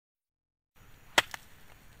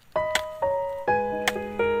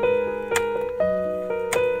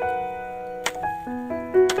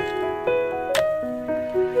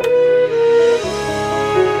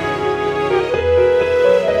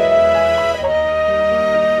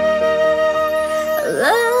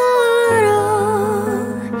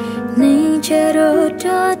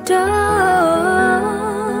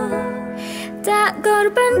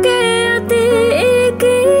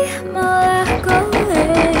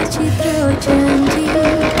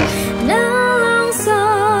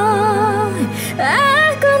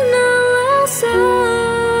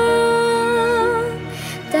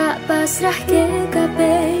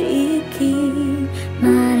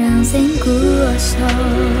dewasa.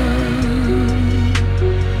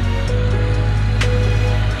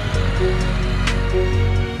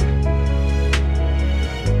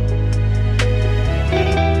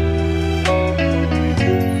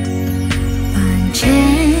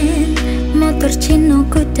 Pancen motor CINO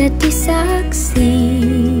ku dadi saksi,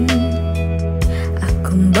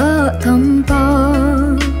 aku mbok tompo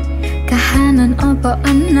kahanan opo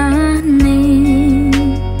anane.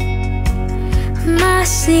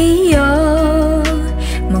 Masih yo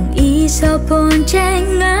mung iso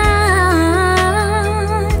boncengan,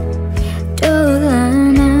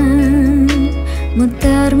 dolanan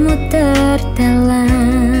muter-muter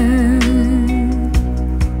dalan.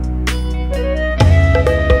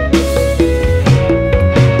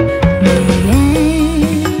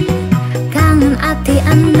 Biyen kangen ati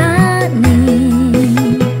anane,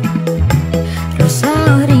 rasa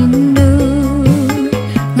rindu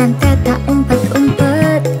nganti tak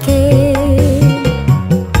umpet-umpet ke.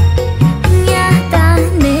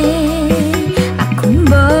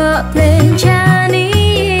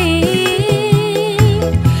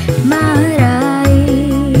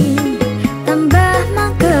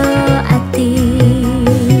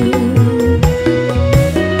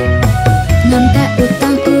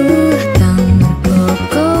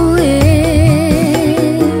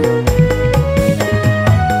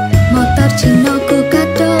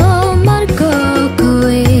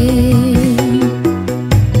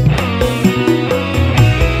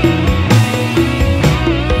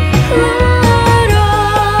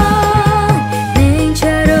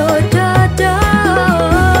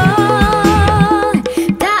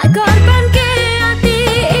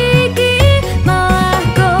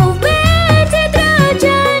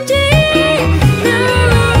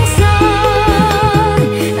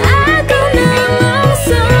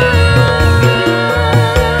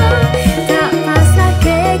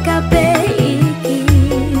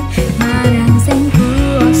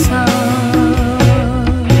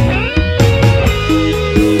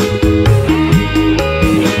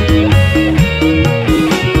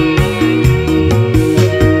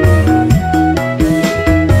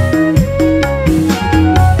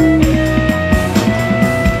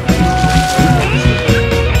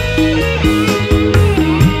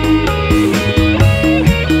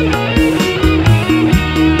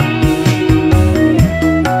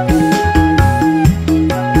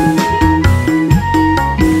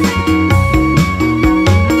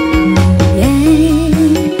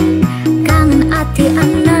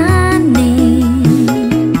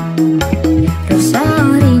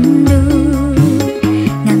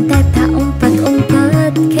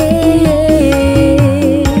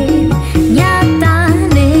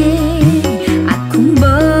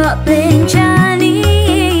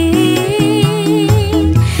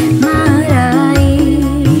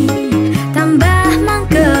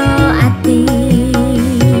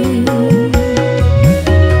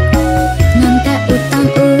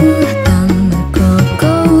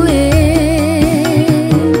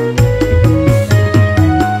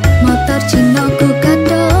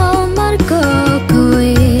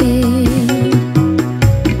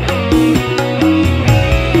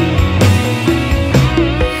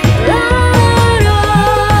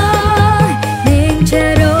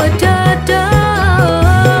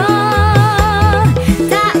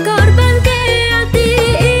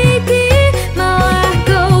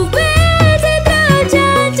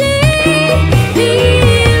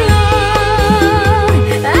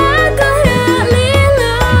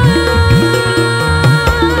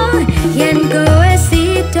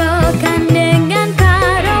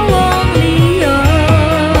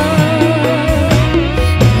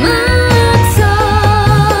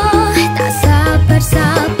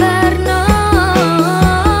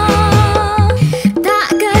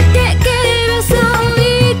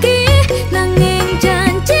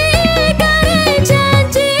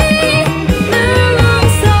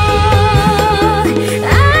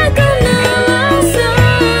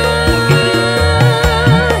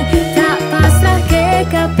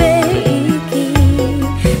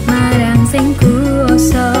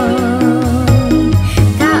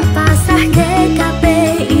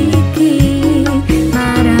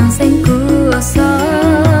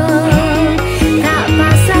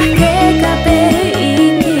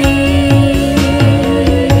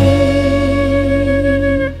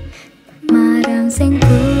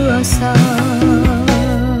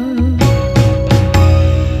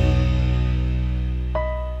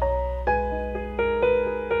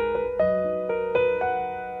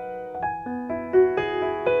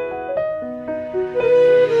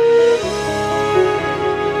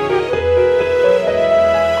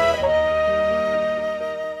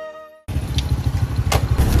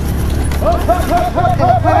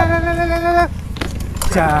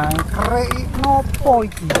 Jangkrik nopo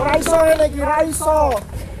iki? Ora iso ngene iki, ora iso.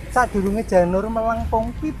 Sadurunge janur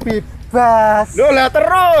melengkung ki bebas. Lho lah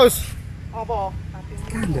terus. Apa?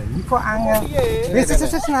 Kandhani kok angel. Wis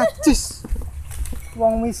najis.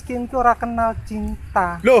 Wong miskin ku ora kenal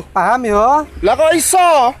cinta. Loh, paham yo? Lah kok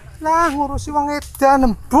iso? Lah ngurusi wong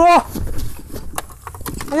edan embuh.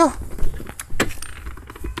 Ayo.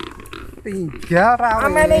 Tinggal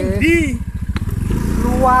rawe. Amene ndi?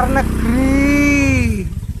 Luar negeri.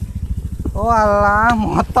 Oh alah,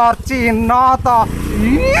 motor Cina toh.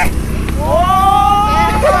 Ih. Oh!